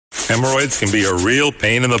Hemorrhoids can be a real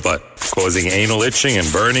pain in the butt, causing anal itching and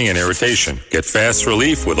burning and irritation. Get fast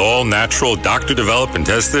relief with all natural, doctor-developed and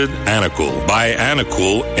tested Anacool. Buy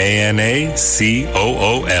Anacool, Anacool,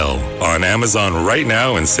 on Amazon right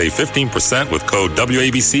now and save 15% with code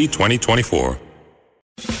WABC 2024.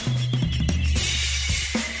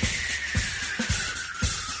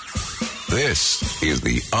 This is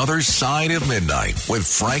The Other Side of Midnight with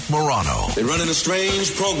Frank Morano. They're running a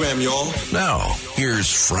strange program, y'all. Now, here's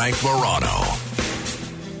Frank Morano.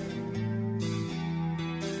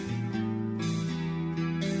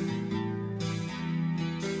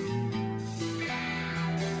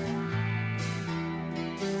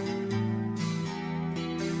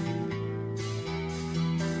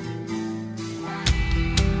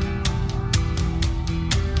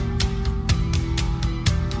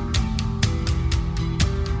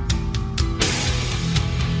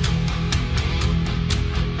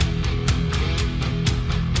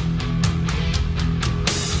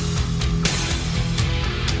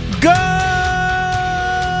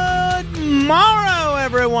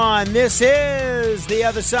 This is The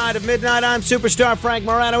Other Side of Midnight. I'm Superstar Frank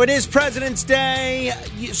Morano. It is President's Day.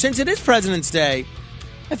 Since it is President's Day,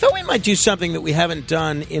 I thought we might do something that we haven't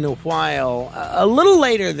done in a while. A little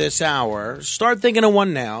later this hour, start thinking of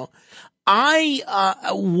one now. I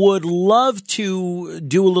would love to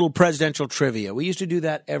do a little presidential trivia. We used to do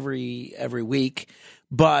that every week.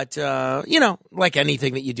 But, like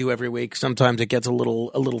anything that you do every week, sometimes it gets a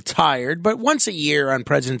little tired. But once a year on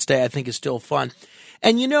President's Day, I think is still fun.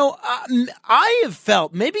 And, I have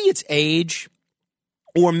felt maybe it's age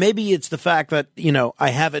or maybe it's the fact that, I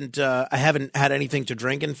haven't had anything to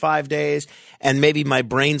drink in 5 days and maybe my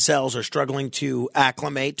brain cells are struggling to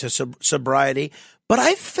acclimate to sobriety. But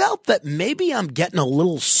I felt that maybe I'm getting a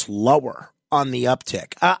little slower on the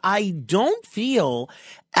uptick. I don't feel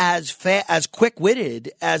as quick-witted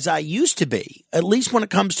as I used to be, at least when it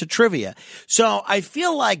comes to trivia. So I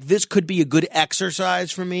feel like this could be a good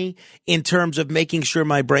exercise for me in terms of making sure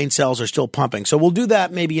my brain cells are still pumping. So we'll do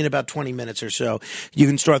that maybe in about 20 minutes or so. You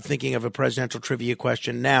can start thinking of a presidential trivia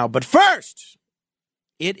question now. But first,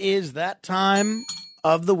 it is that time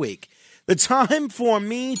of the week. The time for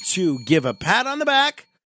me to give a pat on the back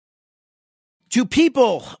to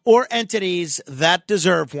people or entities that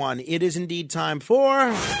deserve one. It is indeed time for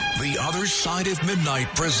The Other Side of Midnight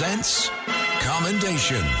presents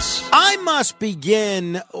Commendations. I must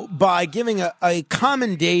begin by giving a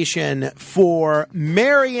commendation for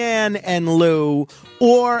Marianne and Lou,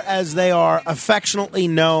 or as they are affectionately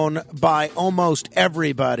known by almost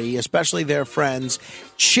everybody, especially their friends,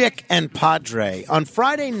 Chick and Padre. On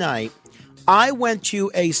Friday night, I went to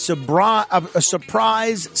a surprise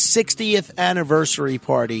 60th anniversary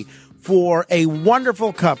party for a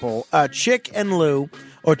wonderful couple, Chick and Lou,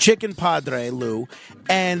 or Chick and Padre Lou,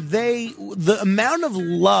 and the amount of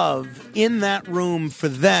love in that room for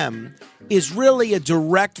them is really a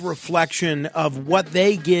direct reflection of what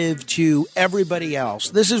they give to everybody else.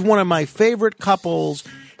 This is one of my favorite couples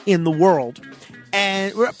in the world.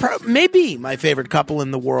 And maybe my favorite couple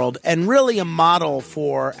in the world, and really a model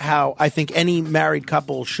for how I think any married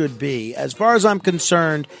couple should be. As far as I'm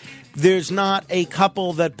concerned, there's not a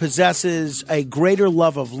couple that possesses a greater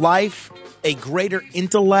love of life, a greater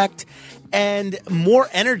intellect, and more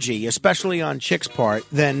energy, especially on Chick's part,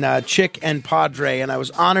 than Chick and Padre. And I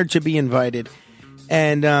was honored to be invited.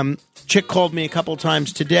 And Chick called me a couple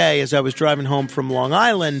times today as I was driving home from Long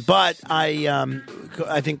Island, but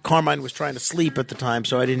I think Carmine was trying to sleep at the time,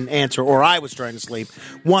 so I didn't answer, or I was trying to sleep,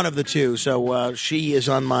 one of the two. So she is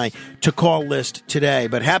on my to-call list today.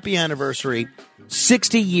 But happy anniversary,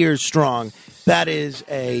 60 years strong. That is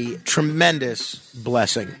a tremendous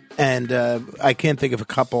blessing, and I can't think of a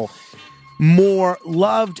couple more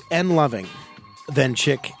loved and loving than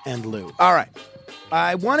Chick and Lou. All right.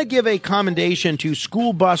 I want to give a commendation to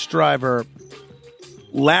school bus driver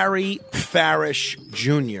Larry Farish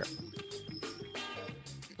Jr.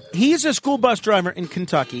 He's a school bus driver in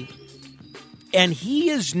Kentucky, and he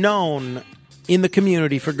is known in the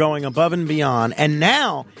community for going above and beyond. And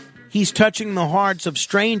now he's touching the hearts of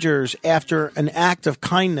strangers after an act of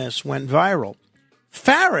kindness went viral.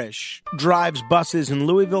 Farish drives buses in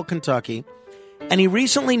Louisville, Kentucky, and he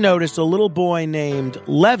recently noticed a little boy named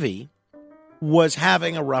Levy was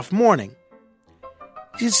having a rough morning.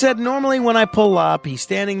 He said, normally when I pull up, he's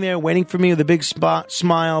standing there waiting for me with a big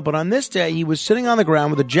smile, but on this day, he was sitting on the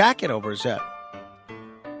ground with a jacket over his head.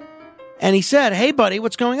 And he said, hey, buddy,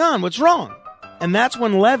 what's going on? What's wrong? And that's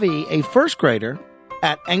when Levy, a first grader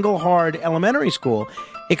at Engelhard Elementary School,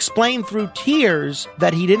 explained through tears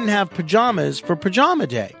that he didn't have pajamas for pajama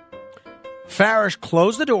day. Farish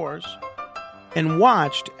closed the doors, and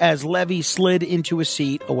watched as Levy slid into a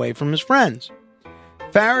seat away from his friends.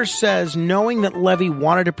 Farish says knowing that Levy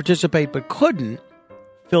wanted to participate but couldn't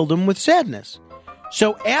filled him with sadness.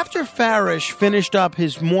 So after Farish finished up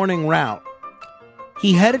his morning route,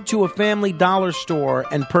 he headed to a Family Dollar store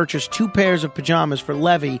and purchased 2 pairs of pajamas for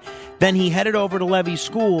Levy. Then he headed over to Levy's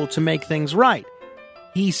school to make things right.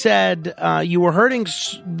 He said, you were hurting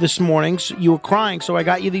this morning, you were crying, so I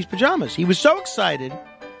got you these pajamas. He was so excited,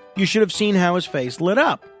 you should have seen how his face lit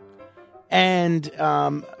up. And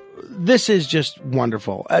this is just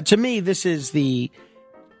wonderful. To me, this is the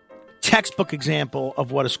textbook example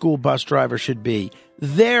of what a school bus driver should be.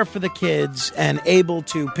 There for the kids and able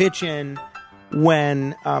to pitch in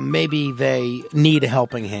when maybe they need a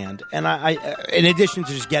helping hand. And I, in addition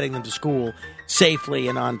to just getting them to school safely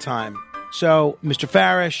and on time. So, Mr.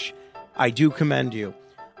 Farish, I do commend you.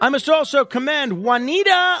 I must also commend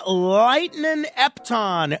Juanita Lightnin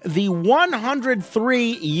Epton, the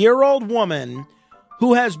 103-year-old woman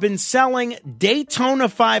who has been selling Daytona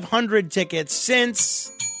 500 tickets since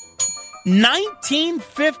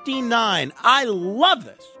 1959. I love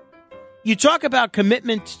this. You talk about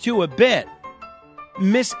commitment to a bit.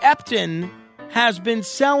 Miss Epton has been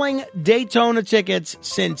selling Daytona tickets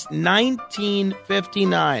since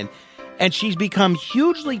 1959, and she's become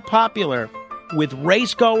hugely popular with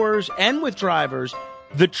racegoers and with drivers.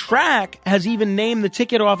 The track has even named the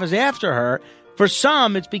ticket office after her. For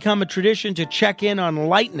some, it's become a tradition to check in on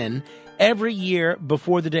Lightnin every year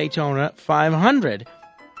before the Daytona 500.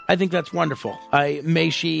 I think that's wonderful. May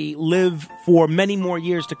she live for many more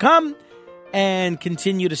years to come and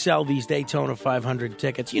continue to sell these Daytona 500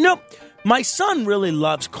 tickets. You know, my son really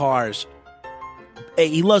loves cars.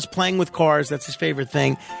 He loves playing with cars. That's his favorite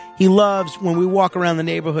thing. He loves when we walk around the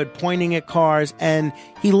neighborhood pointing at cars, and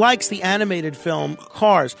he likes the animated film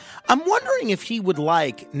Cars. I'm wondering if he would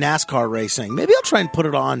like NASCAR racing. Maybe I'll try and put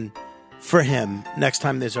it on for him next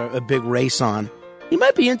time there's a big race on. He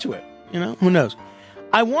might be into it. You know, who knows?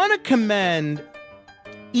 I want to commend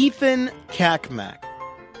Ethan Kakmak.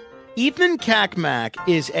 Ethan Kakmak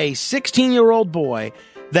is a 16-year-old boy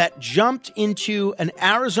that jumped into an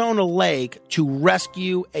Arizona lake to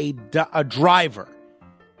rescue a driver.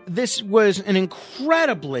 This was an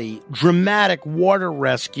incredibly dramatic water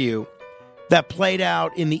rescue that played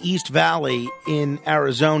out in the East Valley in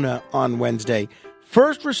Arizona on Wednesday.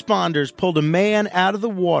 First responders pulled a man out of the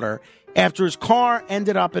water after his car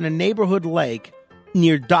ended up in a neighborhood lake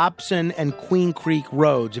near Dobson and Queen Creek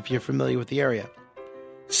roads, if you're familiar with the area.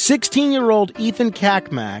 16-year-old Ethan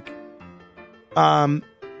Kakmak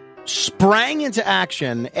sprang into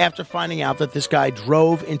action after finding out that this guy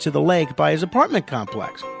drove into the lake by his apartment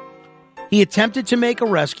complex. He attempted to make a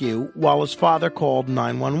rescue while his father called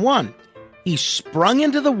 911. He sprung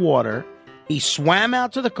into the water, he swam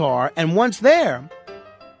out to the car, and once there,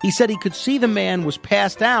 he said he could see the man was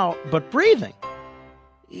passed out but breathing.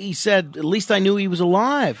 He said, at least I knew he was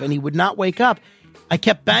alive, and he would not wake up. I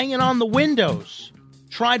kept banging on the windows,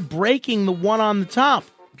 tried breaking the one on the top.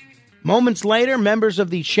 Moments later, members of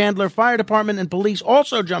the Chandler Fire Department and police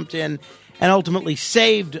also jumped in and ultimately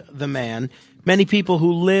saved the man. Many people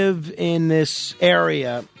who live in this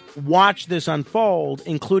area watched this unfold,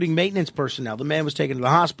 including maintenance personnel. The man was taken to the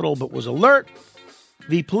hospital but was alert.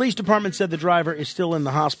 The police department said the driver is still in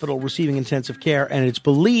the hospital receiving intensive care, and it's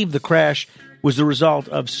believed the crash was the result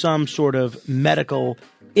of some sort of medical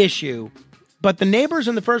issue. But the neighbors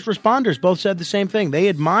and the first responders both said the same thing. They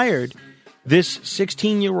admired this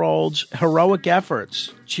 16-year-old's heroic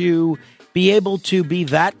efforts to be able to be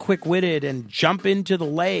that quick-witted and jump into the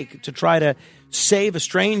lake to try to save a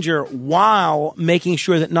stranger while making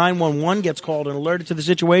sure that 911 gets called and alerted to the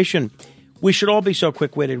situation. We should all be so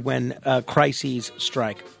quick-witted when crises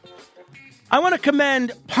strike. I want to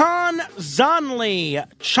commend Pan Zhanli.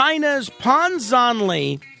 China's Pan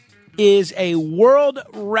Zhanli is a world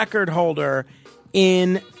record holder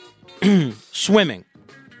in swimming.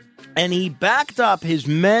 And he backed up his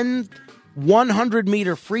men's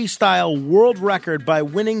 100-meter freestyle world record by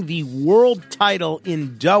winning the world title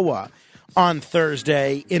in Doha on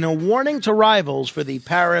Thursday in a warning to rivals for the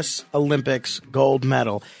Paris Olympics gold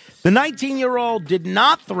medal. The 19-year-old did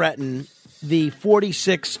not threaten the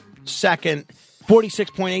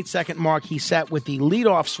 46.8 second mark he set with the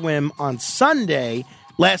leadoff swim on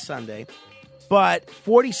last Sunday, but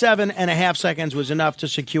 47.5 seconds was enough to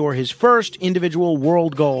secure his first individual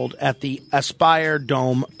world gold at the Aspire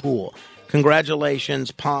Dome pool.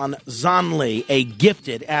 Congratulations, Pan Zhanli, a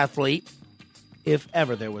gifted athlete, if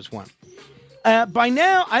ever there was one. By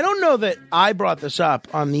now, I don't know that I brought this up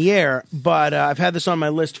on the air, but I've had this on my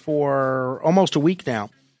list for almost a week now.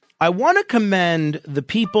 I want to commend the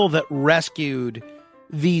people that rescued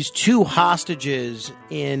these two hostages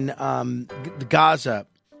in Gaza.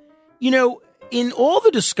 You know, in all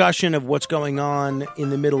the discussion of what's going on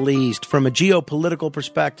in the Middle East, from a geopolitical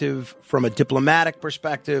perspective, from a diplomatic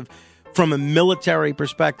perspective, from a military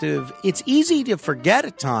perspective, it's easy to forget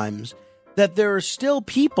at times that there are still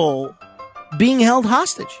people being held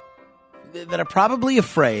hostage that are probably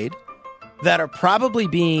afraid, that are probably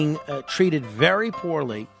being treated very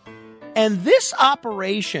poorly. And this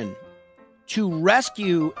operation to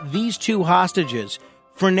rescue these two hostages,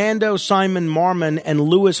 Fernando Simon Marmon and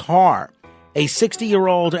Louis Har, a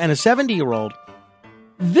 60-year-old and a 70-year-old,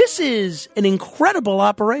 this is an incredible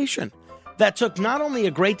operation that took not only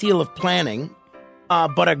a great deal of planning,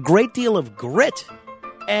 but a great deal of grit.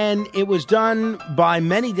 And it was done by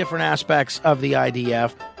many different aspects of the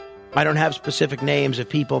IDF. I don't have specific names of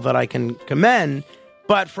people that I can commend,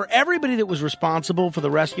 but for everybody that was responsible for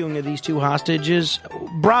the rescuing of these two hostages,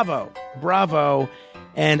 bravo,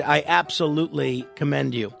 and I absolutely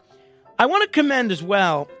commend you. I want to commend as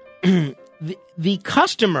well the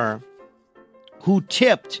customer who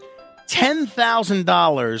tipped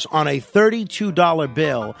 $10,000 on a $32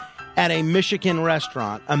 bill at a Michigan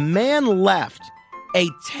restaurant. A man left a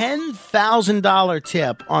 $10,000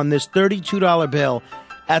 tip on this $32 bill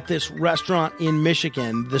at this restaurant in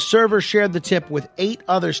Michigan. The server shared the tip with 8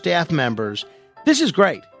 other staff members. This is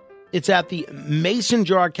great. It's at the Mason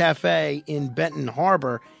Jar Cafe in Benton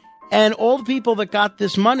Harbor. And all the people that got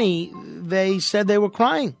this money, they said they were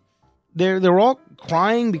crying. They're all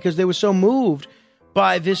crying because they were so moved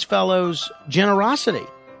by this fellow's generosity.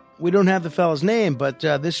 We don't have the fellow's name, but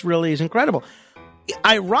this really is incredible.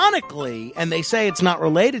 Ironically, and they say it's not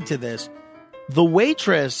related to this, the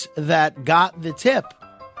waitress that got the tip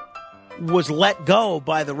was let go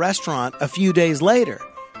by the restaurant a few days later.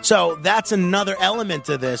 So that's another element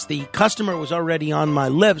to this. The customer was already on my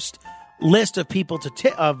list of people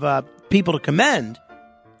to people to commend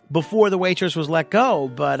before the waitress was let go,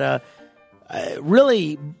 but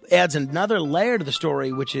really adds another layer to the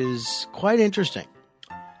story, which is quite interesting.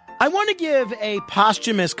 I want to give a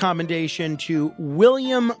posthumous commendation to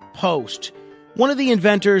William Post, one of the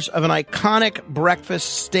inventors of an iconic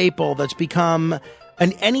breakfast staple that's become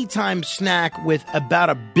an anytime snack with about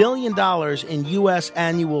 $1 billion in U.S.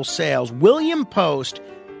 annual sales. William Post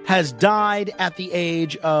has died at the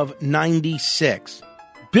age of 96.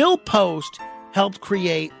 Bill Post helped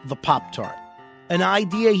create the Pop-Tart, an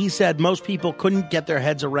idea he said most people couldn't get their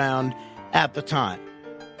heads around at the time.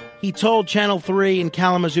 He told Channel 3 in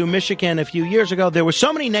Kalamazoo, Michigan a few years ago, there were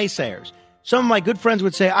so many naysayers. Some of my good friends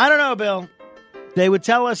would say, I don't know, Bill. They would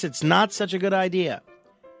tell us it's not such a good idea.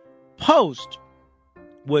 Post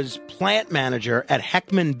was plant manager at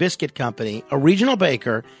Heckman Biscuit Company, a regional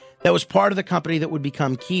baker that was part of the company that would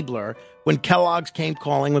become Keebler when Kellogg's came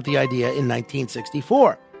calling with the idea in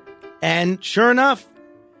 1964. And sure enough,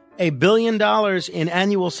 $1 billion in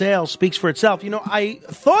annual sales speaks for itself. You know, I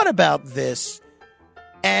thought about this,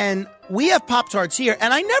 and we have Pop-Tarts here,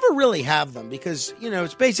 and I never really have them because, you know,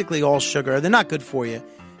 it's basically all sugar. They're not good for you.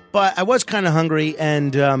 But I was kind of hungry,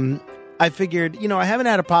 and I figured, you know, I haven't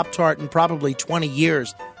had a Pop-Tart in probably 20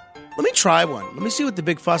 years. Let me try one. Let me see what the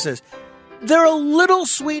big fuss is. They're a little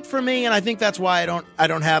sweet for me, and I think that's why I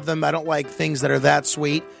don't have them. I don't like things that are that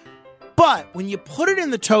sweet. But when you put it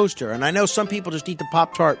in the toaster, and I know some people just eat the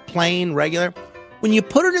Pop-Tart plain, regular. When you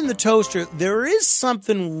put it in the toaster, there is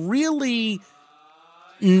something really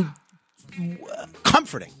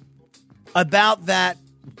comforting about that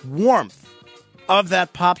warmth of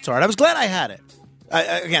that Pop-Tart. I was glad I had it.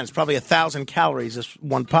 Again, it's probably 1,000 calories, this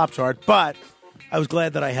one Pop-Tart, but I was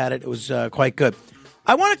glad that I had it. It was quite good.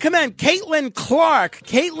 I want to commend Caitlin Clark.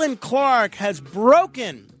 Caitlin Clark has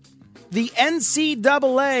broken the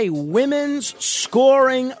NCAA women's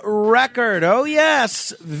scoring record. Oh,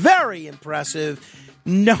 yes. Very impressive.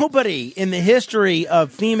 Nobody in the history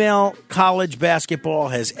of female college basketball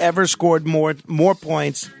has ever scored more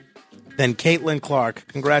points than Caitlin Clark.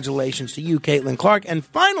 Congratulations to you, Caitlin Clark. And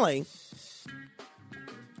finally,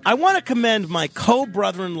 I want to commend my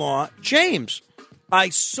co-brother-in-law, James. I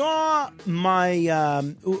saw my,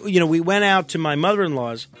 we went out to my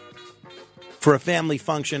mother-in-law's for a family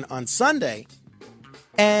function on Sunday,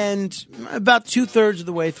 and about 2/3 of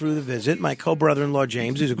the way through the visit, my co-brother-in-law,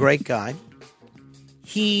 James, who's a great guy,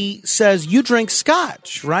 he says, you drink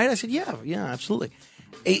scotch, right? I said, yeah, absolutely.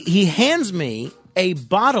 He hands me a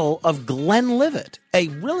bottle of Glenlivet, a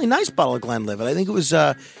really nice bottle of Glenlivet. I think it was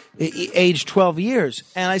aged 12 years.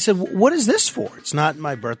 And I said, what is this for? It's not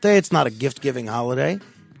my birthday. It's not a gift-giving holiday.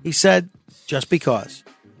 He said, just because.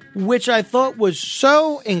 which I thought was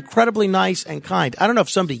so incredibly nice and kind. I don't know if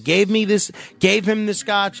somebody gave him this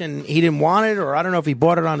scotch and he didn't want it, or I don't know if he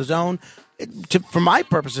bought it on his own. For my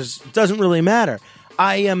purposes, it doesn't really matter.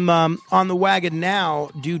 I am on the wagon now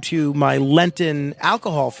due to my Lenten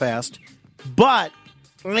alcohol fast, but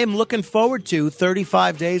I am looking forward to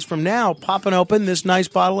 35 days from now popping open this nice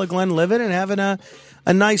bottle of Glenlivet and having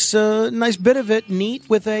a nice bit of it neat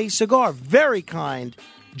with a cigar. Very kind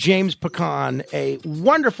James Pecan, a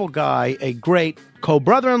wonderful guy, a great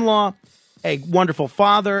co-brother-in-law, a wonderful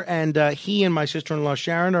father, and he and my sister-in-law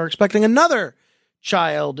Sharon are expecting another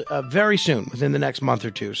child very soon, within the next month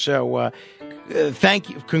or two. So thank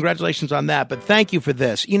you. Congratulations on that. But thank you for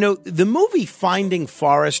this. You know, the movie Finding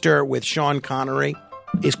Forrester with Sean Connery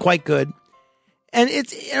is quite good. And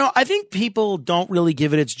it's, you know, I think people don't really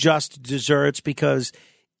give it its just desserts because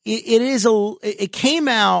it came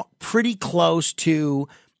out pretty close to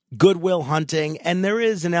Good Will Hunting, and there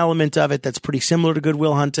is an element of it that's pretty similar to Good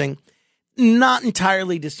Will Hunting. Not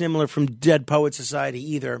entirely dissimilar from Dead Poets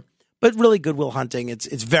Society either, but really Good Will Hunting,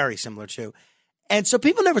 it's very similar too. And so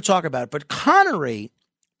people never talk about it, but Connery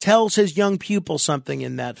tells his young pupil something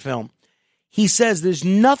in that film. He says there's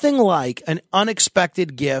nothing like an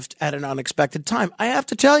unexpected gift at an unexpected time. I have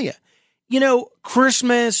to tell you, you know,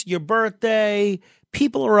 Christmas, your birthday,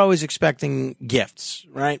 people are always expecting gifts,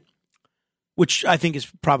 right? Which I think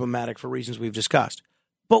is problematic for reasons we've discussed.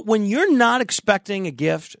 But when you're not expecting a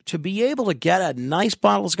gift, to be able to get a nice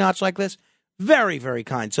bottle of scotch like this, very, very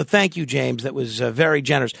kind. So thank you, James. That was very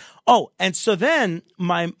generous. Oh, and so then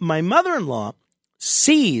my mother-in-law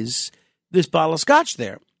sees this bottle of scotch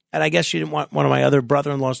there. And I guess she didn't want one of my other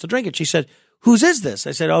brother-in-laws to drink it. She said, "Whose is this?"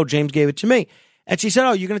 I said, "Oh, James gave it to me." And she said,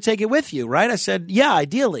 "Oh, you're going to take it with you, right?" I said, "Yeah,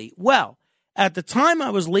 ideally." Well, at the time I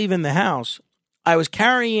was leaving the house, I was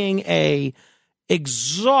carrying a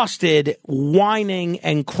exhausted, whining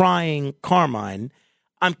and crying Carmine.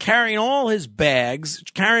 I'm carrying all his bags,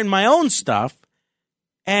 carrying my own stuff,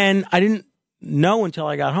 and I didn't know until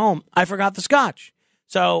I got home I forgot the scotch.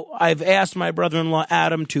 So I've asked my brother-in-law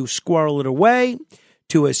Adam to squirrel it away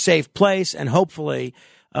to a safe place, and hopefully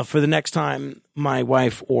for the next time my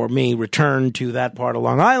wife or me return to that part of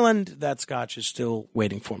Long Island, that scotch is still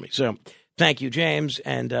waiting for me. So thank you, James,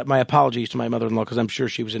 and my apologies to my mother-in-law because I'm sure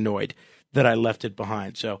she was annoyed that I left it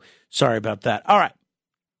behind. So sorry about that. All right.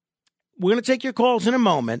 We're going to take your calls in a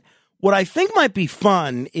moment. What I think might be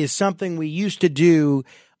fun is something we used to do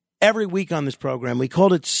every week on this program. We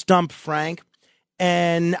called it Stump Frank.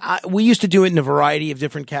 And we used to do it in a variety of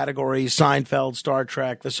different categories: Seinfeld, Star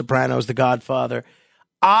Trek, The Sopranos, The Godfather.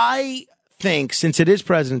 I think since it is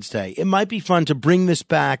President's Day, it might be fun to bring this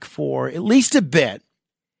back for at least a bit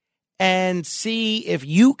and see if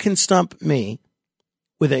you can stump me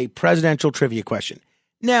with a presidential trivia question.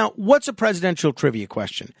 Now, what's a presidential trivia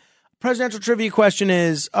question? Presidential trivia question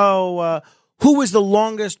is, who was the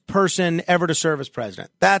longest person ever to serve as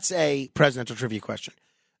president? That's a presidential trivia question.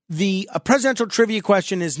 A presidential trivia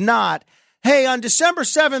question is not, hey, on December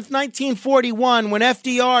 7th, 1941, when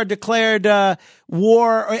FDR declared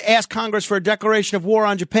war, or asked Congress for a declaration of war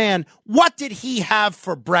on Japan, what did he have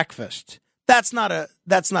for breakfast? That's not a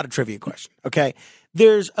trivia question, okay?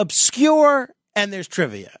 There's obscure and there's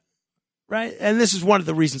trivia, right? And this is one of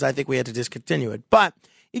the reasons I think we had to discontinue it. But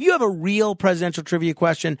if you have a real presidential trivia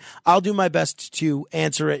question, I'll do my best to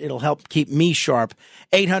answer it. It'll help keep me sharp.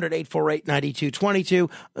 800-848-9222.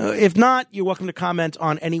 If not, you're welcome to comment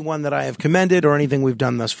on any one that I have commended or anything we've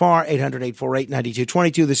done thus far.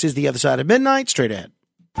 800-848-9222. This is The Other Side of Midnight. Straight ahead.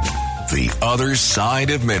 The Other Side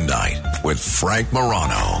of Midnight with Frank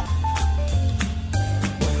Morano.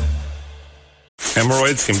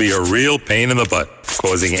 Hemorrhoids can be a real pain in the butt,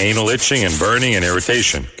 causing anal itching and burning and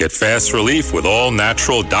irritation. Get fast relief with all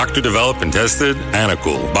natural, doctor-developed and tested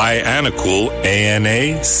Anacool. Buy Anacool,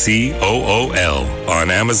 Anacool,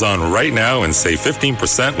 on Amazon right now and save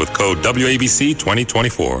 15% with code WABC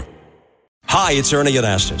 2024. Hi, it's Ernie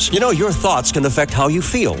Anastas. You know, your thoughts can affect how you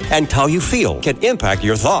feel, and how you feel can impact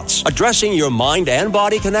your thoughts. Addressing your mind and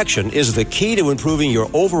body connection is the key to improving your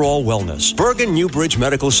overall wellness. Bergen Newbridge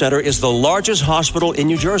Medical Center is the largest hospital in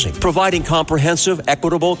New Jersey, providing comprehensive,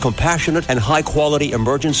 equitable, compassionate, and high-quality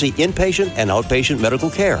emergency inpatient and outpatient medical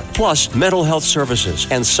care, plus mental health services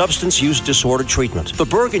and substance use disorder treatment. The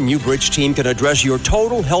Bergen Newbridge team can address your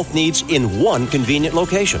total health needs in one convenient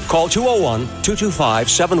location. Call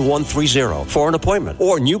 201-225-7130. For an appointment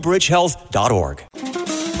or newbridgehealth.org.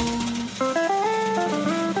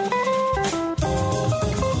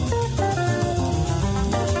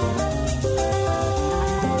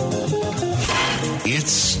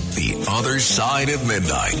 It's The Other Side of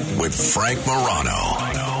Midnight with Frank Morano.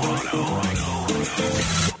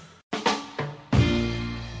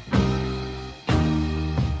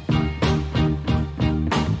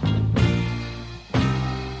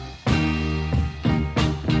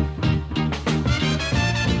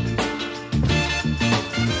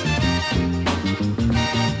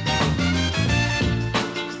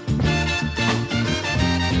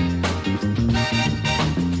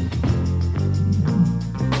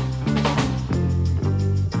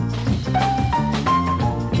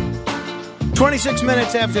 26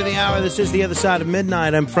 minutes after the hour. This is The Other Side of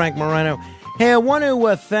Midnight. I'm Frank Morano. Hey, I want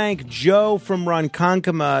to thank Joe from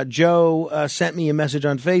Ronkonkoma. Joe sent me a message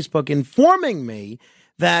on Facebook informing me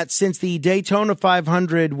that since the Daytona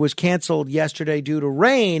 500 was canceled yesterday due to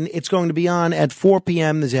rain, it's going to be on at 4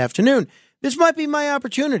 p.m. this afternoon. This might be my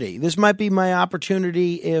opportunity. If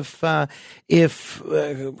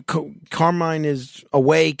Carmine is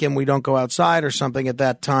awake and we don't go outside or something at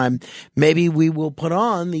that time, maybe we will put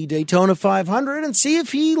on the Daytona 500 and see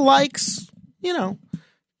if he likes,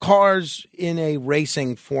 cars in a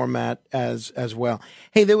racing format as well.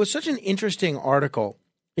 Hey, there was such an interesting article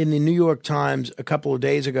in the New York Times a couple of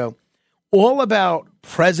days ago all about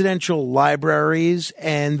presidential libraries,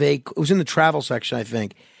 and it was in the travel section, I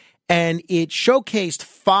think. And it showcased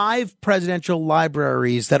 5 presidential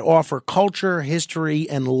libraries that offer culture, history,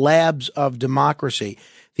 and labs of democracy.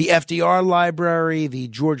 The FDR Library, the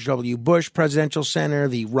George W. Bush Presidential Center,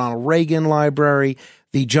 the Ronald Reagan Library,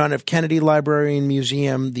 the John F. Kennedy Library and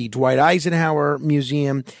Museum, the Dwight Eisenhower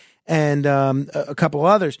Museum, and a couple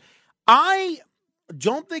others. I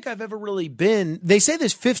don't think I've ever really been. They say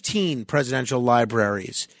there's 15 presidential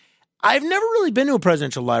libraries. I've never really been to a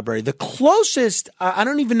presidential library. The closest, I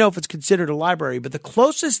don't even know if it's considered a library, but the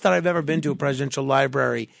closest that I've ever been to a presidential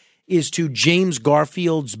library is to James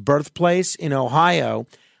Garfield's birthplace in Ohio.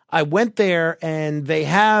 I went there, and they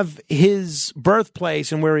have his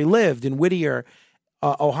birthplace and where he lived in Whittier,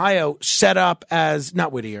 Ohio, set up as,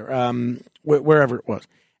 not Whittier, wherever it was,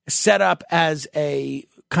 set up as a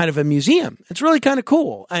kind of a museum. It's really kind of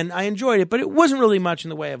cool, and I enjoyed it, but it wasn't really much in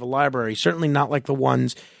the way of a library, certainly not like the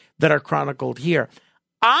ones that are chronicled here.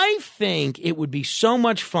 I think it would be so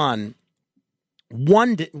much fun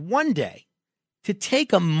one day to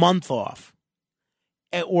take a month off,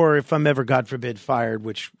 or if I'm ever, God forbid, fired,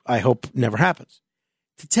 which I hope never happens,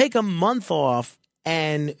 to take a month off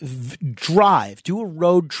and do a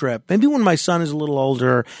road trip, maybe when my son is a little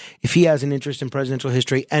older, if he has an interest in presidential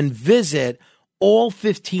history, and visit all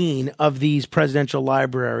 15 of these presidential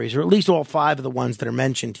libraries, or at least all 5 of the ones that are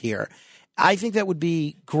mentioned here. I think that would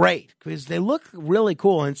be great because they look really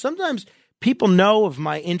cool. And sometimes people know of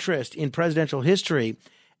my interest in presidential history,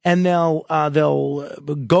 and they'll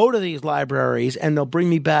go to these libraries and they'll bring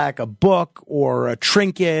me back a book or a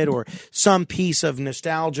trinket or some piece of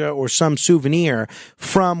nostalgia or some souvenir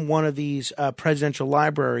from one of these presidential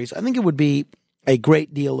libraries. I think it would be a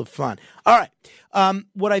great deal of fun. All right.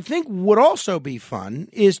 What I think would also be fun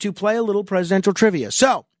is to play a little presidential trivia.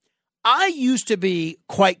 So I used to be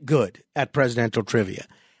quite good at presidential trivia.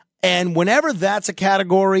 And whenever that's a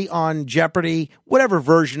category on Jeopardy, whatever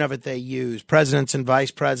version of it they use, presidents and vice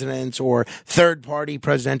presidents or third-party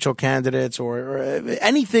presidential candidates or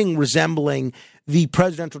anything resembling the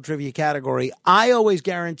presidential trivia category, I always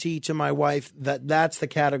guarantee to my wife that that's the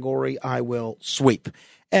category I will sweep.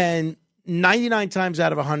 And 99 times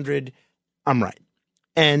out of 100, I'm right.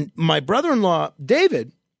 And my brother-in-law,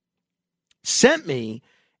 David, sent me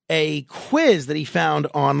a quiz that he found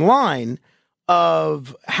online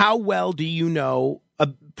of how well do you know a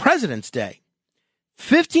President's Day.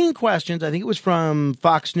 15 questions. I think it was from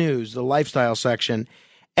Fox News, the lifestyle section.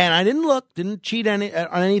 And I didn't cheat on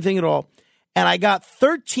anything at all. And I got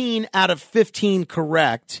 13 out of 15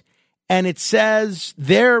 correct. And it says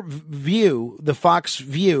their view, the Fox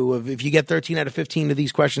view of if you get 13 out of 15 of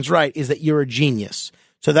these questions right, is that you're a genius.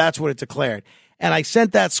 So that's what it declared. And I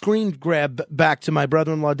sent that screen grab back to my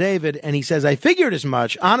brother-in-law, David, and he says, I figured as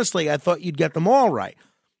much. Honestly, I thought you'd get them all right.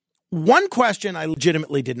 One question I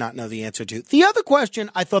legitimately did not know the answer to. The other question,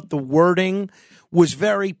 I thought the wording was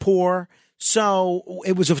very poor. So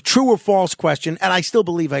it was a true or false question, and I still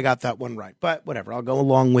believe I got that one right. But whatever, I'll go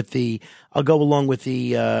along with the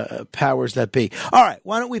powers that be. All right,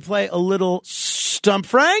 why don't we play a little Stump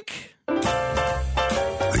Frank?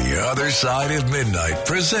 The Other Side of Midnight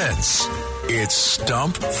presents It's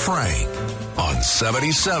Stump Frank on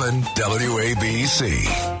 77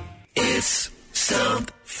 WABC. It's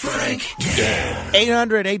Stump Frank. Yeah.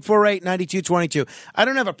 800-848-9222. I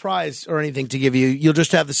don't have a prize or anything to give you. You'll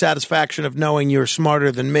just have the satisfaction of knowing you're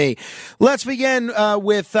smarter than me. Let's begin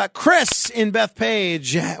with Chris in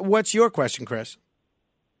Bethpage. What's your question, Chris?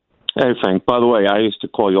 Hey, Frank. By the way, I used to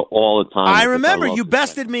call you all the time. I remember. You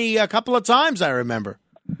bested me a couple of times, I remember.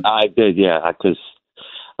 I did, yeah, because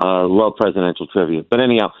love presidential trivia. But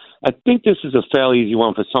anyhow, I think this is a fairly easy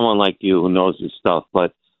one for someone like you who knows this stuff.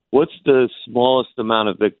 But what's the smallest amount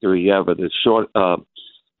of victory ever? In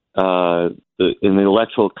the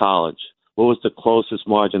Electoral College, what was the closest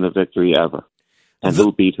margin of victory ever? And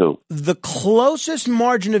who beat who? The closest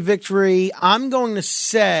margin of victory, I'm going to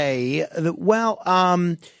say that,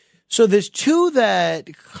 So there's two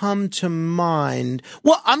that come to mind.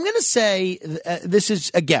 Well, I'm going to say this is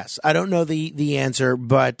a guess. I don't know the answer,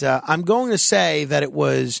 but I'm going to say that it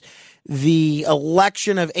was the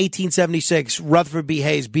election of 1876, Rutherford B.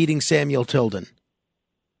 Hayes beating Samuel Tilden.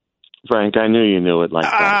 Frank, I knew you knew it like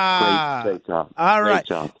that. Great job. All right.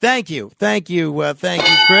 Great job. Thank you,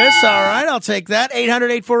 Chris. All right, I'll take that.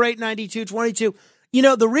 800-848-9222. You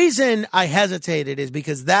know, the reason I hesitated is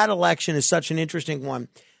because that election is such an interesting one.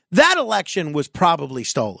 That election was probably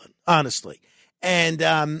stolen, honestly. And,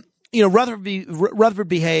 Rutherford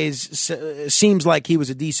B. Hayes seems like he was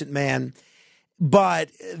a decent man, but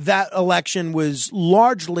that election was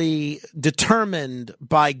largely determined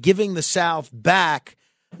by giving the South back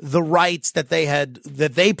the rights that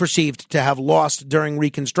they perceived to have lost during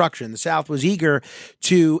Reconstruction. The South was eager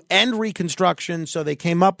to end Reconstruction, so they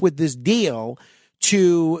came up with this deal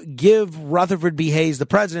to give Rutherford B. Hayes the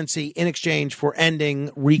presidency in exchange for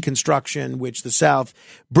ending Reconstruction, which the South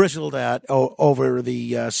bristled at over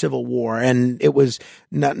the Civil War. And it was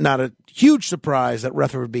not a huge surprise that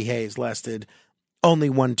Rutherford B. Hayes lasted only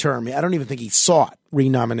one term. I don't even think he sought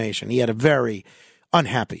renomination. He had a very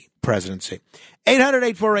unhappy presidency.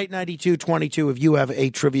 800-848-9222 if you have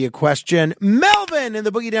a trivia question. Melvin in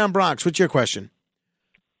the Boogie Down Bronx, what's your question?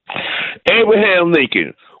 Abraham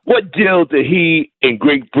Lincoln, what deal did he and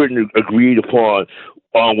Great Britain agreed upon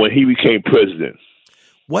when he became president?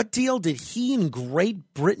 What deal did he and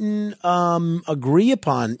Great Britain agree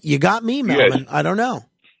upon? You got me, Melvin. Yes. I don't know.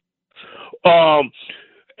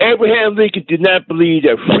 Abraham Lincoln did not believe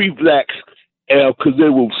that free blacks could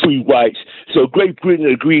live with free whites, so Great Britain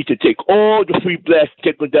agreed to take all the free blacks and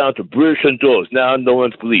take them down to British Honduras, now known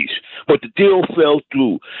as Belize. But the deal fell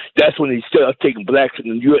through. That's when they started taking blacks in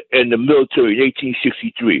the military in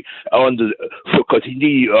 1863, because he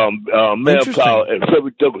needed manpower, and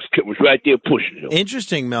Frederick Douglass was right there pushing him.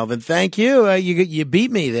 Interesting, Melvin. Thank you. You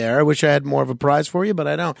beat me there. I wish I had more of a prize for you, but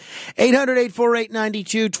I don't.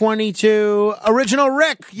 800-848-9222. Original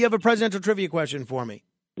Rick, you have a presidential trivia question for me.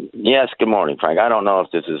 Yes, good morning, Frank. I don't know if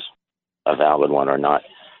this is a valid one or not.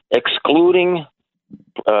 Excluding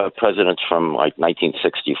presidents from like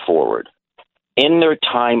 1960 forward, in their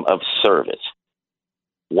time of service,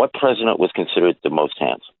 what president was considered the most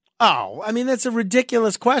handsome? Oh, I mean, that's a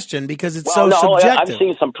ridiculous question because it's subjective. I've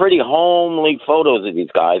seen some pretty homely photos of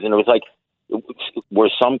these guys, and it was like, were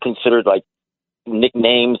some considered like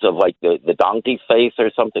nicknames of like the donkey face or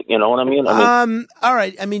something, you know what I mean? All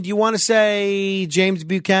right. I mean, do you want to say James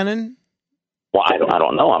Buchanan? Well, I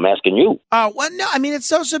don't know. I'm asking you. Well, no. I mean, it's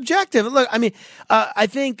so subjective. Look, I mean, I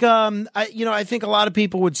think I think a lot of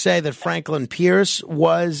people would say that Franklin Pierce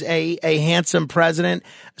was a handsome president.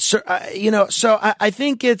 So, I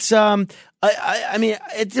think it's. I mean,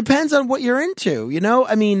 it depends on what you're into. You know,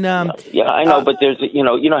 I mean. Yeah, I know, but there's you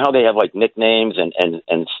know how they have like nicknames and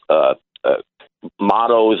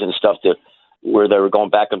mottos and stuff where they were going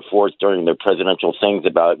back and forth during their presidential things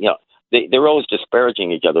about, they were always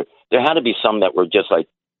disparaging each other. There had to be some that were just like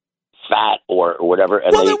fat or whatever.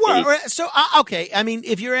 And well, there were. So, okay. I mean,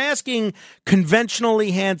 if you're asking conventionally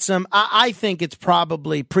handsome, I think it's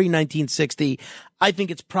probably pre-1960. I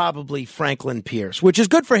think it's probably Franklin Pierce, which is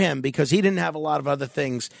good for him because he didn't have a lot of other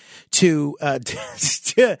things to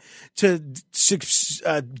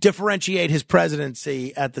differentiate his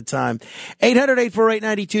presidency at the time.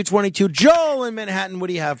 800-848-9222. Joel in Manhattan, what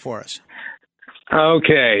do you have for us?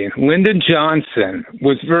 Okay. Lyndon Johnson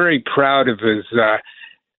was very proud of his,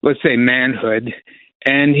 let's say, manhood,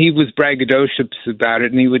 and he was braggadocious about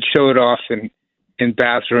it, and he would show it off in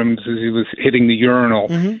bathrooms as he was hitting the urinal.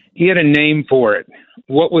 Mm-hmm. He had a name for it.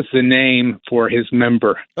 What was the name for his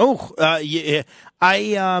member? Oh, yeah.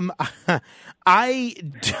 I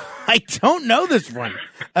don't know this one.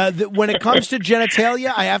 When it comes to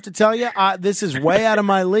genitalia, I have to tell you, this is way out of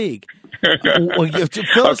my league. Okay, I'll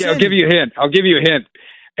give you a hint.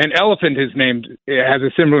 An elephant has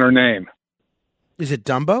a similar name. Is it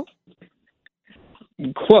Dumbo?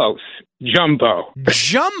 Close. Jumbo.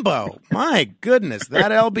 My goodness,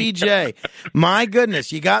 that LBJ. My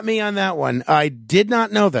goodness, you got me on that one. I did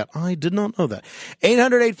not know that.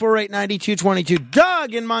 800-848-9222.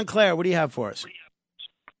 Doug in Montclair, what do you have for us?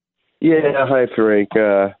 Yeah, hi, Frank.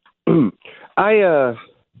 I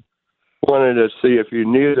wanted to see if you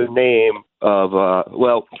knew the name of,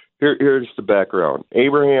 here's the background.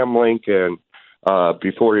 Abraham Lincoln,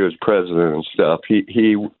 before he was president and stuff,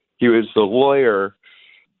 he was the lawyer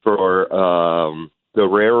for the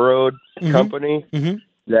railroad company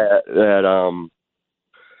that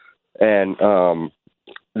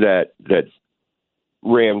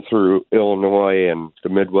ran through Illinois and the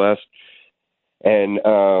Midwest, and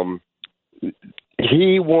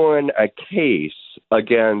he won a case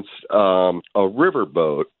against a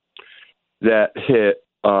riverboat that hit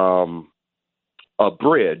a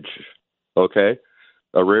bridge, okay,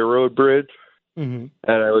 a railroad bridge. Mm-hmm.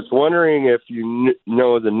 And I was wondering if you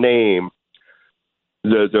know the name,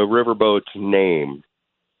 the riverboat's name.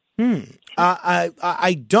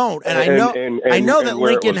 I don't, and I know that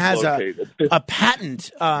Lincoln has a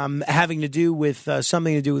patent having to do with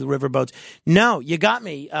something to do with riverboats. No, you got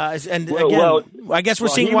me. And I guess we're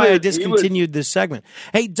seeing why I discontinued this segment.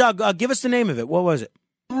 Hey, Doug, give us the name of it. What was it?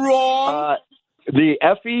 Wrong. The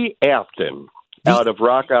Effie Afton out of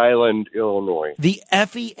Rock Island, Illinois. The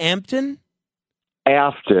Effie Ampton?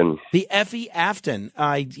 Afton. The Effie Afton.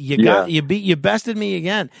 You bested me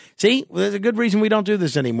again. See, well, there's a good reason we don't do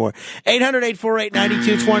this anymore.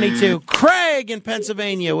 800-848-9222. Craig in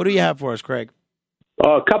Pennsylvania. What do you have for us, Craig?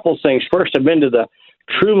 A couple things. First, I've been to the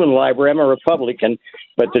Truman Library. I'm a Republican,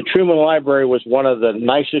 but the Truman Library was one of the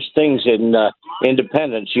nicest things in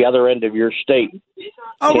Independence, the other end of your state.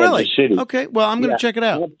 Oh, Kansas really? City. Okay. Well, I'm going to check it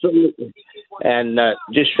out. Absolutely. And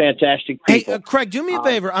just fantastic people. Hey, Craig, do me a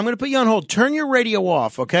favor. I'm going to put you on hold. Turn your radio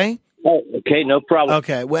off, okay? Oh, okay, no problem.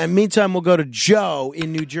 Okay. Well, in the meantime, we'll go to Joe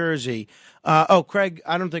in New Jersey. Craig,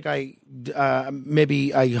 I don't think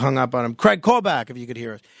maybe I hung up on him. Craig, call back if you could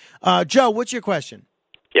hear us. Joe, what's your question?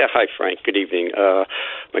 Yeah, hi, Frank. Good evening.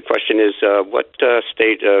 My question is, what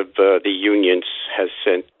state of the Union has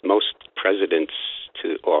sent most presidents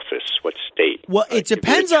to office? What state? Well, it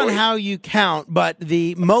depends on how you count, but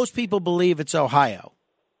most people believe it's Ohio.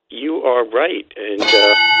 You are right, and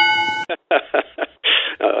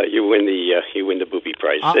you win the booby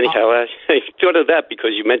prize. Anyhow, I thought of that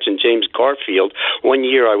because you mentioned James Garfield. One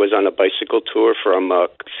year I was on a bicycle tour from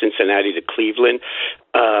Cincinnati to Cleveland.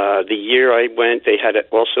 The year I went, they had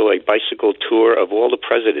also a bicycle tour of all the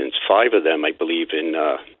presidents, 5 of them, I believe, in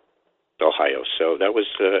Ohio. So that was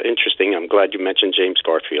interesting. I'm glad you mentioned James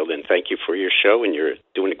Garfield, and thank you for your show, and you're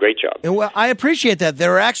doing a great job. Well, I appreciate that.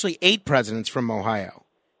 There are actually 8 presidents from Ohio.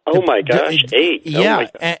 Oh, my gosh, 8. Yeah, oh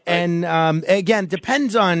my and again,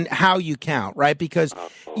 depends on how you count, right? Because,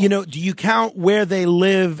 do you count where they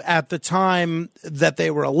live at the time that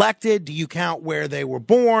they were elected? Do you count where they were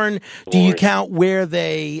born? Do you count where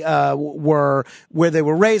they were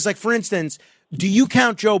raised? Like, for instance, do you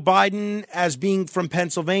count Joe Biden as being from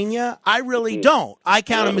Pennsylvania? I really don't. I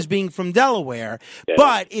count him as being from Delaware. Yeah.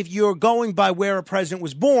 But if you're going by where a president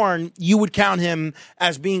was born, you would count him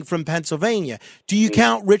as being from Pennsylvania. Do you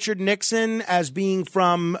count Richard Nixon as being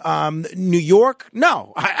from New York?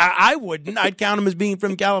 No, I wouldn't. I'd count him as being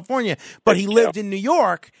from California. But he lived in New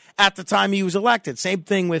York at the time he was elected. Same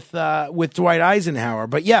thing with Dwight Eisenhower.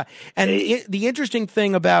 But yeah, and the interesting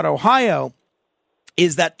thing about Ohio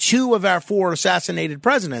is that 2 of our 4 assassinated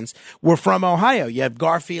presidents were from Ohio. You have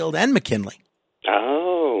Garfield and McKinley.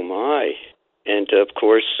 Oh, my. And, of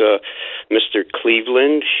course, Mr.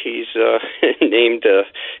 Cleveland, he's named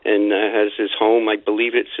and has his home, I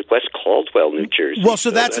believe it's West Caldwell, New Jersey. Well, so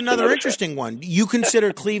that's another interesting one. You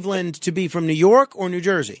consider Cleveland to be from New York or New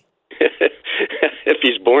Jersey? If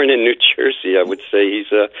he's born in New Jersey, I would say he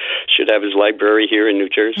should have his library here in New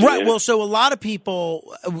Jersey. Right. Yeah. Well, so a lot of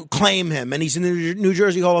people claim him, and he's in the New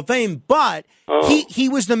Jersey Hall of Fame, but he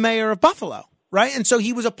was the mayor of Buffalo. Right. And so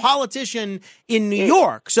he was a politician in New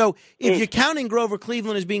York. So if you're counting Grover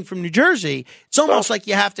Cleveland as being from New Jersey, it's almost like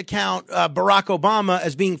you have to count Barack Obama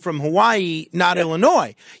as being from Hawaii, not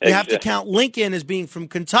Illinois. You have to count Lincoln as being from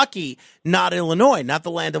Kentucky, not Illinois, not the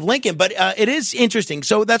land of Lincoln. But it is interesting.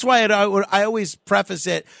 So that's why I always preface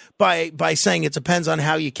it by saying it depends on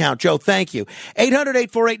how you count. Joe, thank you.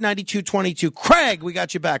 800-848-9222. Craig, we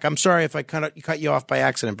got you back. I'm sorry if I cut you off by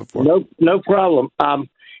accident before. No problem.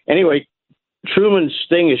 Anyway, Truman's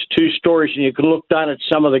thing is 2 stories, and you can look down at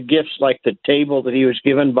some of the gifts, like the table that he was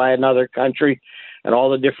given by another country and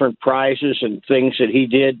all the different prizes and things that he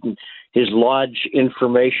did and his lodge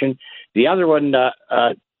information. The other one,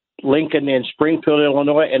 Lincoln in Springfield,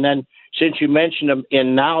 Illinois. And then since you mentioned him,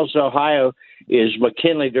 in Niles, Ohio, is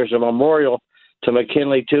McKinley. There's a memorial to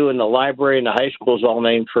McKinley, too, and the library and the high school is all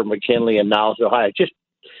named for McKinley in Niles, Ohio. Just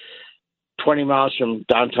 20 miles from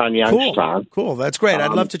downtown Youngstown. Cool. That's great.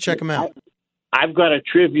 I'd love to check him out. I've got a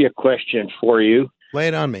trivia question for you. Lay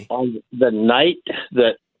it on me. On the night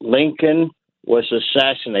that Lincoln was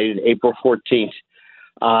assassinated, April 14th,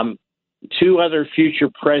 2 other future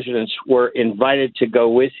presidents were invited to go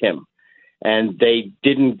with him, and they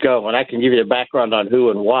didn't go. And I can give you the background on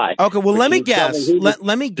who and why. Okay, well, let me guess.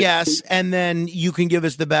 Let me guess, and then you can give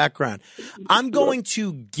us the background. I'm going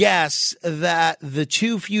to guess that the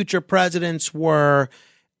 2 future presidents were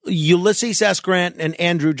Ulysses S. Grant and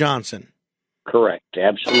Andrew Johnson. correct.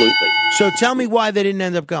 Absolutely. So tell me why they didn't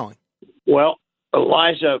end up going. Well,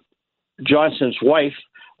 Eliza Johnson's wife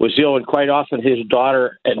was ill, and quite often his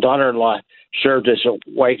daughter and daughter-in-law served as a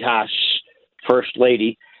White House first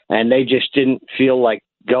lady, and they just didn't feel like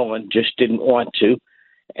going, just didn't want to.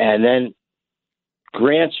 And then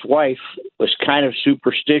Grant's wife was kind of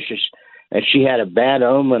superstitious, and she had a bad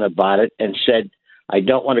omen about it and said, I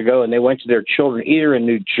don't want to go. And they went to their children either in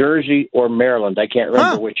New Jersey or Maryland. I can't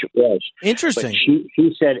remember which it was. Interesting. But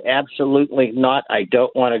she said, absolutely not. I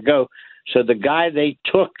don't want to go. So the guy they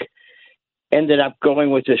took ended up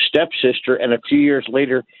going with his stepsister, and a few years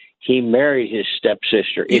later, he married his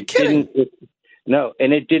stepsister. It didn't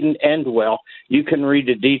end well. You can read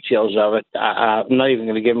the details of it. I'm not even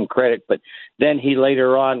going to give him credit, but then he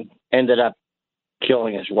later on ended up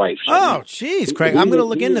killing his wife. So jeez, Craig. I'm going to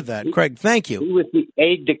look into that. Craig, thank you. He was the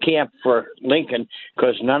aide-de-camp for Lincoln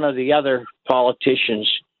because none of the other politicians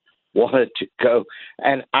wanted to go.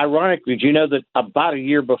 And ironically, do you know that about a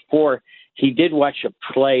year before, he did watch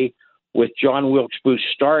a play with John Wilkes Booth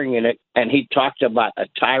starring in it, and he talked about a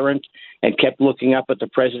tyrant and kept looking up at the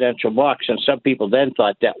presidential box, and some people then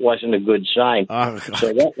thought that wasn't a good sign. So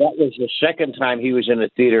that was the second time he was in a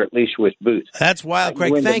theater, at least with Booth. That's wild,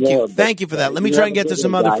 Craig. Thank you. Thank you for that. Let me try and get to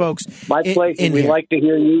some other folks. My place, we like to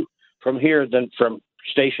hear you from here than from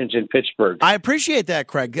stations in Pittsburgh. I appreciate that,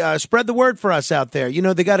 Craig. Spread the word for us out there. You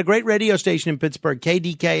know, they got a great radio station in Pittsburgh,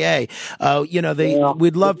 KDKA.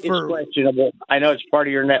 We'd love it's for... questionable. I know it's part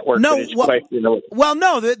of your network, but it's questionable. Well,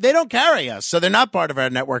 no, they don't carry us, so they're not part of our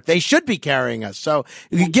network. They should be carrying us. So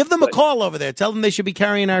you give them a call over there. Tell them they should be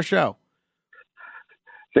carrying our show.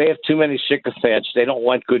 They have too many sycophants. They don't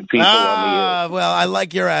want good people on the air. Well, I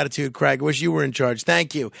like your attitude, Craig. Wish you were in charge.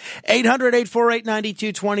 Thank you.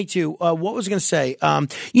 800-848-9222. What was I going to say? A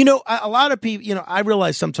lot of people, I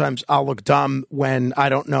realize sometimes I'll look dumb when I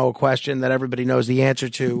don't know a question that everybody knows the answer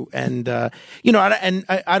to. And, I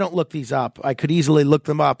don't look these up. I could easily look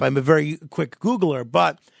them up. I'm a very quick Googler,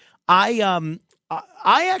 but I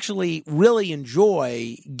actually really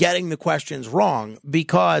enjoy getting the questions wrong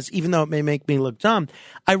because even though it may make me look dumb,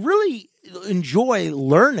 I really enjoy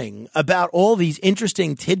learning about all these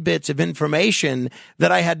interesting tidbits of information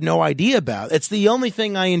that I had no idea about. It's the only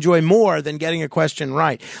thing I enjoy more than getting a question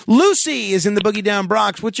right. Lucy is in the Boogie Down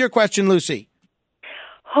Bronx. What's your question, Lucy?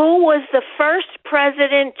 Who was the first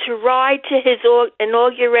president to ride to his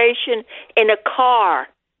inauguration in a car?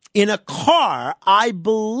 In a car, I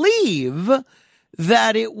believe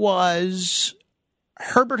that it was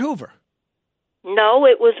Herbert Hoover. No,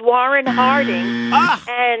 it was Warren Harding.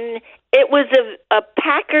 And it was a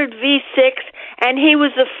Packard V6, and he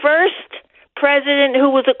was the first president who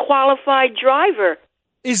was a qualified driver.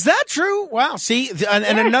 Is that true? Wow. See,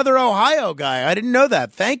 and another Ohio guy. I didn't know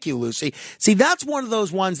that. Thank you, Lucy. See, that's one of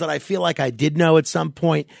those ones that I feel like I did know at some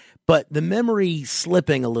point, but the memory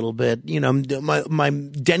slipping a little bit, my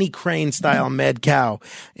Denny Crane style mad cow.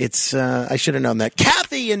 It's, I should have known that.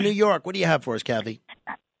 Kathy in New York. What do you have for us, Kathy?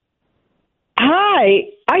 Hi.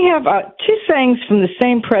 I have two sayings from the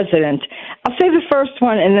same president. I'll say the first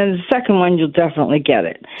one, and then the second one, you'll definitely get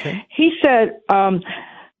it. Okay. He said, a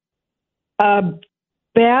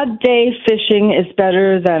bad day fishing is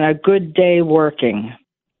better than a good day working.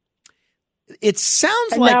 It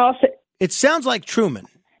sounds like Truman.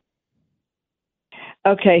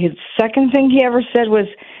 Okay, his second thing he ever said was,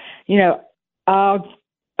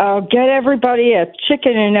 I'll get everybody a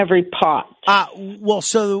chicken in every pot.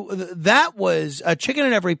 So that was a chicken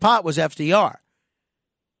in every pot was FDR.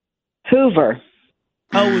 Hoover.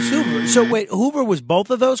 Oh, it was Hoover. So wait, Hoover was both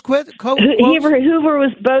of those quotes? Hoover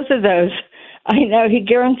was both of those. I know, he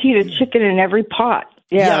guaranteed a chicken in every pot.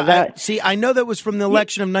 I know that was from the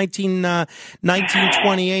election of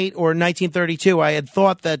 1928 or 1932. I had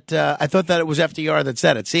thought that it was FDR that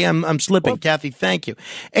said it. See, I'm slipping. Kathy, thank you.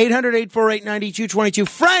 800-848-9222.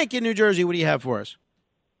 Frank in New Jersey, what do you have for us?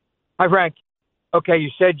 Hi, Frank. Okay, you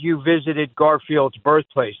said you visited Garfield's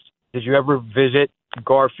birthplace. Did you ever visit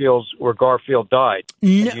Garfield's where Garfield died?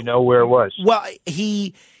 No. Do you know where it was? Well,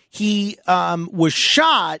 he was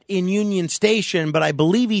shot in Union Station, but I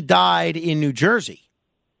believe he died in New Jersey.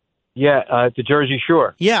 Yeah, at the Jersey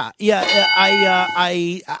Shore. Yeah.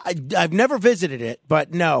 I've never visited it,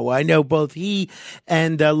 but no, I know both he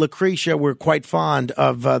and Lucretia were quite fond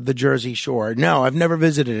of the Jersey Shore. No, I've never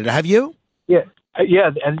visited it. Have you? Yeah,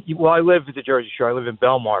 and I live at the Jersey Shore. I live in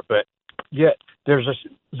Belmar, but there's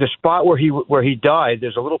the spot where he died.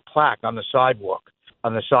 There's a little plaque on the sidewalk,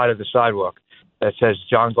 on the side of the sidewalk, that says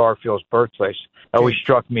John Garfield's birthplace. That always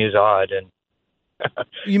struck me as odd. And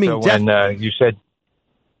you mean when you said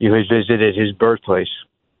you visited his birthplace?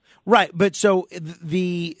 Right, but so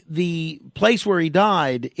the place where he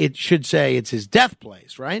died, it should say it's his death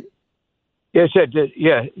place, right? Yeah,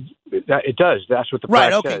 it does. That's what the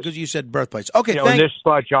right. plaque Okay, says. because you said birthplace. Okay, in this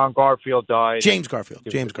spot, John Garfield died. James Garfield.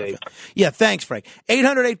 Yeah, thanks, Frank.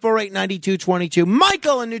 800-848-9222.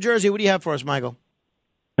 Michael in New Jersey. What do you have for us, Michael?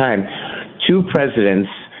 Time. Two presidents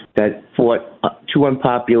that fought two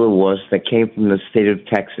unpopular wars that came from the state of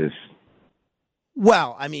Texas.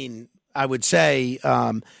 Well, I mean, I would say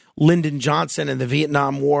Lyndon Johnson in the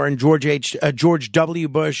Vietnam War and George W.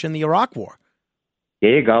 Bush in the Iraq War.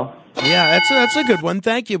 There you go. Yeah, that's a good one.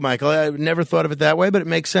 Thank you, Michael. I never thought of it that way, but it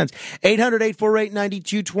makes sense.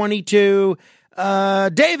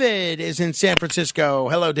 800-848-9222. David is in San Francisco.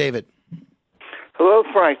 Hello, David. Hello,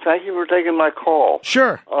 Frank. Thank you for taking my call.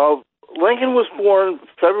 Sure. Lincoln was born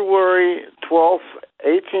February 12th,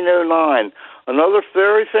 1809. Another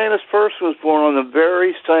very famous person was born on the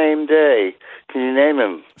very same day. Can you name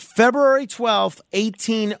him? February 12th,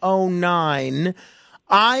 1809.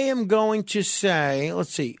 I am going to say,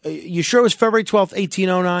 let's see, you sure it was February 12th,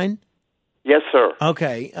 1809? Yes, sir.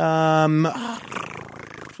 Okay. I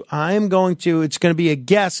am going to, it's going to be a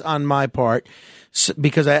guess on my part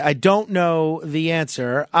because I don't know the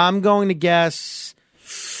answer. I'm going to guess,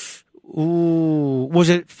 was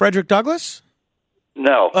it Frederick Douglass?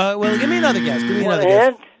 No. Well, give me another guess. Give me another guess.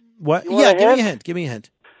 Hint? What? Yeah, give me a hint. Give me a hint.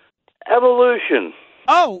 Evolution.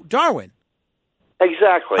 Oh, Darwin.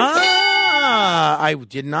 Exactly. I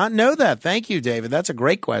did not know that. Thank you, David. That's a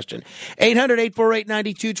great question.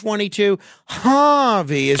 800-848-9222.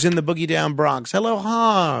 Harvey is in the Boogie Down Bronx. Hello,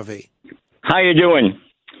 Harvey. How you doing?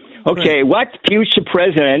 Okay, what future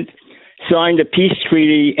president signed a peace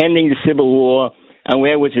treaty ending the Civil War, and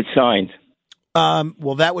where was it signed?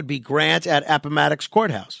 Well, that would be Grant at Appomattox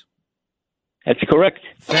Courthouse. That's correct.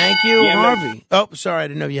 Thank you, Harvey. Oh, sorry, I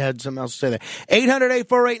didn't know you had something else to say there.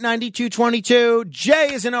 800-848-9222.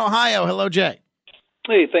 Jay is in Ohio. Hello, Jay.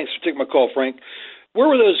 Hey, thanks for taking my call, Frank. Where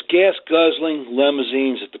were those gas-guzzling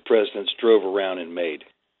limousines that the presidents drove around and made?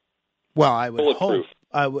 Well, I would hope.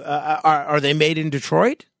 Are they made in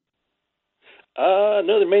Detroit? No,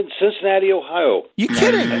 they're made in Cincinnati, Ohio. You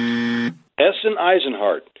kidding? Essen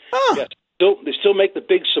Eisenhart. Oh. Yes, they still make the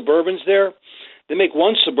big Suburbans there. They make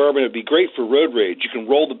one Suburban. It'd be great for road rage. You can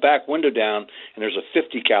roll the back window down, and there's a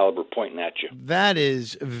 .50 caliber pointing at you. That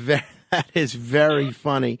is very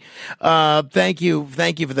funny. Thank you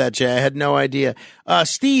for that, Jay. I had no idea.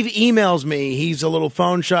 Steve emails me. He's a little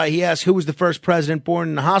phone shy. He asks who was the first president born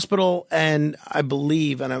in the hospital, and I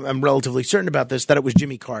believe, and I'm relatively certain about this, that it was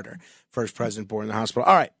Jimmy Carter, first president born in the hospital.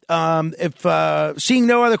 All right. If seeing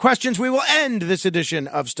no other questions, we will end this edition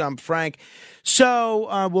of Stump Frank.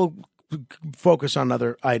 So we'll focus on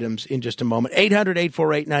other items in just a moment.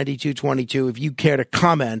 800-848-9222 if you care to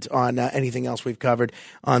comment on anything else we've covered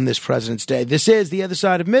on this President's Day. This is The Other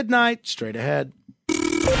Side of Midnight. Straight ahead.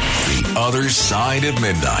 The Other Side of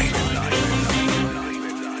Midnight.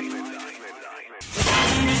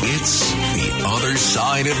 It's The Other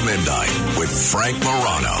Side of Midnight with Frank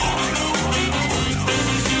Morano.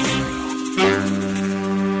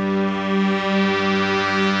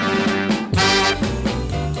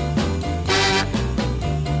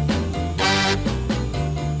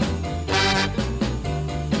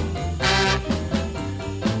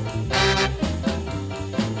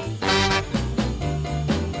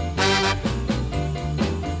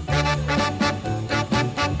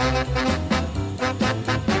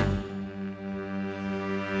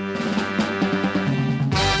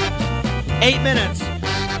 8 minutes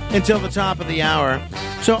until the top of the hour.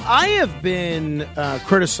 So I have been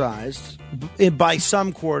criticized by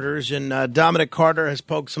some quarters, and Dominic Carter has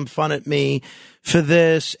poked some fun at me for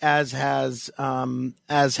this, as has Noam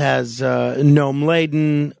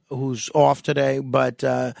Laden, who's off today, but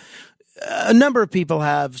a number of people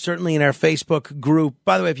have, certainly in our Facebook group.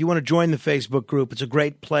 By the way, if you want to join the Facebook group, it's a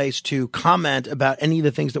great place to comment about any of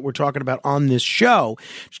the things that we're talking about on this show.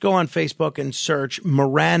 Just go on Facebook and search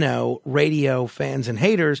Morano Radio Fans and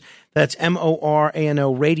Haters. That's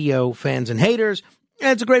Morano Radio Fans and Haters.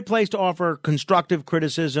 And it's a great place to offer constructive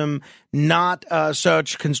criticism, not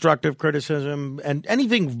such constructive criticism, and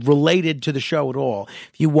anything related to the show at all.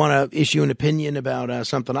 If you want to issue an opinion about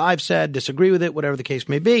something I've said, disagree with it, whatever the case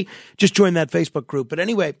may be, just join that Facebook group. But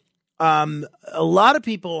anyway, a lot of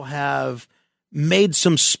people have made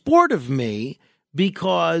some sport of me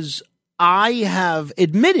because I have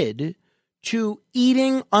admitted to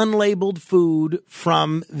eating unlabeled food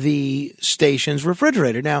from the station's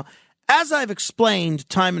refrigerator. Now, as I've explained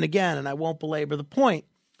time and again, and I won't belabor the point,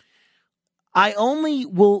 I only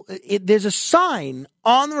will. There's a sign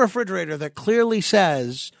on the refrigerator that clearly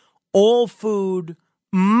says all food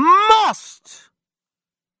must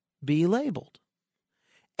be labeled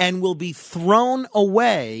and will be thrown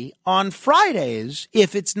away on Fridays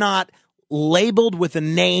if it's not labeled with a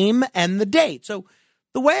name and the date. So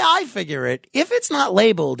the way I figure it, if it's not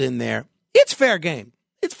labeled in there, it's fair game.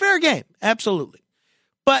 It's fair game. Absolutely.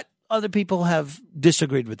 But other people have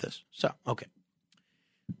disagreed with this. So, okay.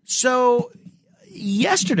 So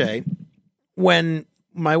yesterday, when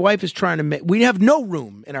my wife is trying to make, we have no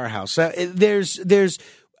room in our house. My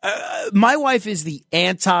wife is the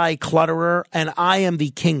anti-clutterer and I am the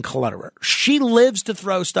king clutterer. She lives to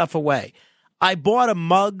throw stuff away. I bought a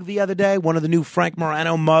mug the other day, one of the new Frank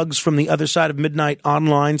Morano mugs from the Other Side of Midnight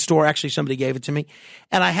online store. Actually, somebody gave it to me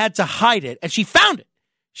and I had to hide it and she found it.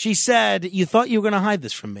 She said, "You thought you were going to hide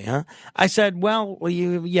this from me, huh?" I said,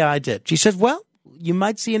 yeah, I did. She said, "Well, you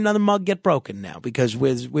might see another mug get broken now because we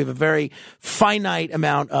have a very finite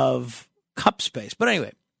amount of cup space." But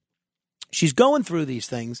anyway, she's going through these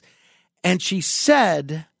things and she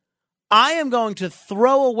said, "I am going to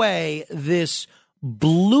throw away this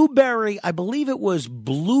blueberry," I believe it was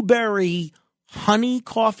blueberry honey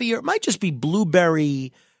coffee, or it might just be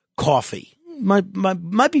blueberry coffee.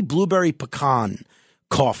 Might be blueberry pecan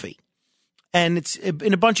coffee. And it's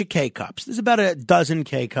in a bunch of K-cups. There's about a dozen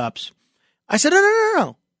K-cups. I said,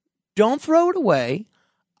 no. Don't throw it away.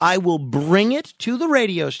 I will bring it to the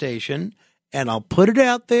radio station and I'll put it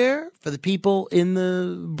out there for the people in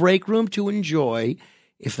the break room to enjoy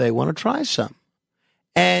if they want to try some.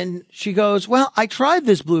 And she goes, "Well, I tried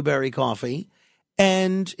this blueberry coffee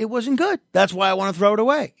and it wasn't good. That's why I want to throw it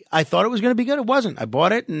away. I thought it was going to be good. It wasn't. I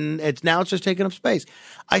bought it and it's just taking up space."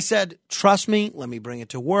 I said, "Trust me, let me bring it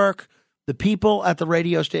to work. The people at the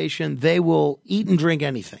radio station, they will eat and drink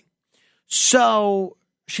anything." So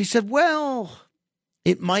she said, "Well,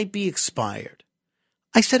 it might be expired."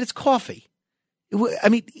 I said, "It's coffee.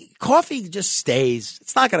 Coffee just stays.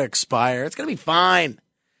 It's not going to expire. It's going to be fine."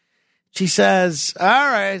 She says, all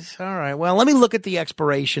right. Well, let me look at the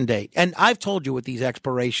expiration date. And I've told you what these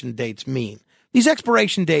expiration dates mean. These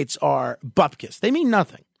expiration dates are bupkis. They mean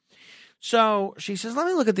nothing. So she says, let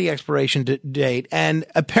me look at the expiration date. And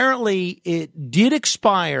apparently it did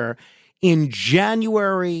expire in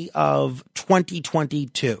January of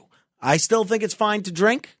 2022. I still think it's fine to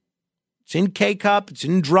drink. It's in K-cup. It's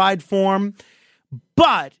in dried form.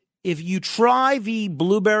 But if you try the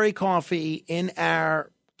blueberry coffee in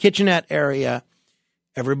our kitchenette area,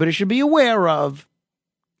 everybody should be aware of,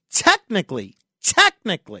 technically,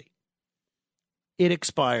 it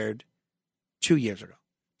expired 2 years ago.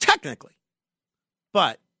 Technically.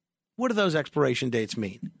 But what do those expiration dates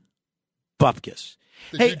mean? Bupkis.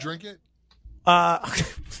 Did you drink it?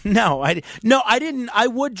 No, I didn't. I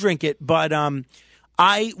would drink it, but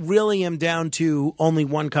I really am down to only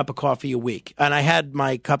one cup of coffee a week. And I had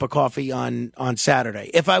my cup of coffee on Saturday.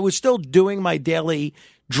 If I was still doing my daily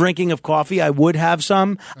drinking of coffee, I would have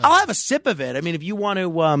some. I'll have a sip of it. I mean, if you want to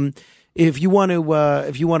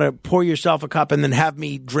pour yourself a cup and then have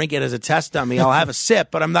me drink it as a test dummy, I'll have a sip,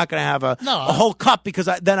 but I'm not going to have a whole cup because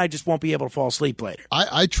then I just won't be able to fall asleep later.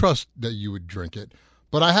 I trust that you would drink it,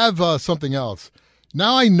 but I have something else.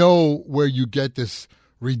 Now I know where you get this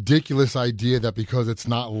ridiculous idea that because it's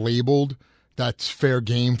not labeled, that's fair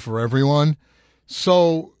game for everyone.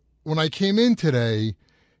 So when I came in today,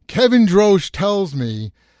 Kevin Drosch tells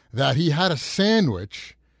me that he had a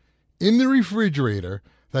sandwich in the refrigerator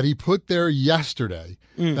that he put there yesterday,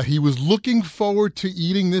 that he was looking forward to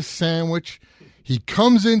eating this sandwich. He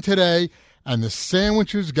comes in today, and the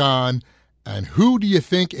sandwich is gone. And who do you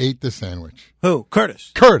think ate the sandwich? Who?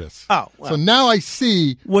 Curtis. Oh, well. So now I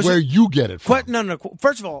see where you get it from. No.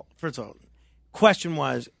 First of all, question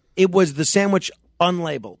was, it was the sandwich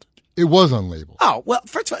unlabeled. It was unlabeled. Oh, well,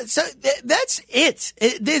 first of all, so that's it.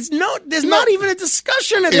 There's not even a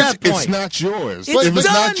discussion at that point. It's not yours. It's if it's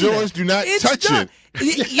done. not yours, do not touch it.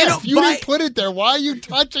 If you didn't put it there, why are you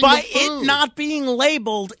touching by the food? it not being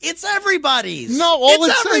labeled, it's everybody's. No, all it's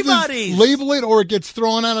it everybody's. says is label it or it gets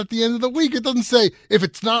thrown out at the end of the week. It doesn't say if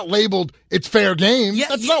it's not labeled, it's fair game.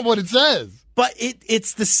 That's not what it says. But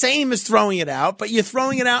it's the same as throwing it out, but you're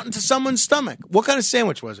throwing it out into someone's stomach. What kind of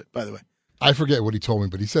sandwich was it, by the way? I forget what he told me,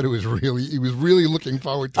 but he said he was really looking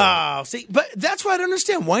forward to it. Oh, see, but that's what I don't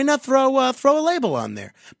understand. Why not throw a label on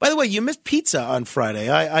there? By the way, you missed pizza on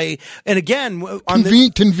Friday. And again,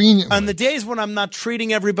 convenient on the days when I'm not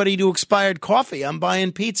treating everybody to expired coffee, I'm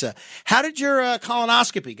buying pizza. How did your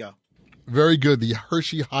colonoscopy go? Very good. The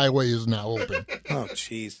Hershey Highway is now open. Oh,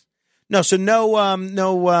 jeez. No, so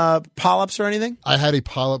no polyps or anything? I had a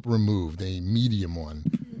polyp removed, a medium one,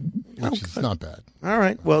 which is not bad. All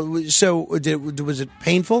right. Well, so was it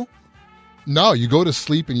painful? No, you go to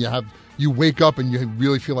sleep and you wake up and you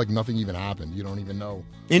really feel like nothing even happened. You don't even know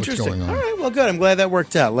what's going on. All right, well, good. I'm glad that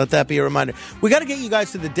worked out. Let that be a reminder. We got to get you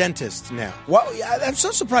guys to the dentist now. Well, I'm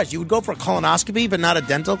so surprised. You would go for a colonoscopy but not a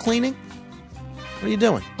dental cleaning? What are you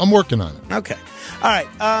doing? I'm working on it. Okay. All right.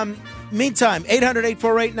 Meantime,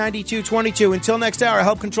 800-848-9222. Until next hour,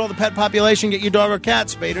 help control the pet population. Get your dog or cat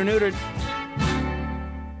spayed or neutered.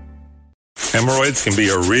 Hemorrhoids can be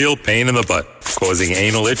a real pain in the butt, causing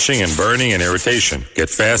anal itching and burning and irritation. Get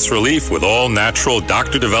fast relief with all natural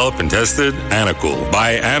doctor-developed and tested Anacool.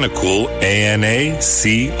 Buy Anacool,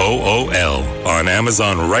 ANACOOL, on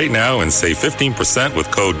Amazon right now and save 15%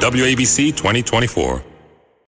 with code WABC2024.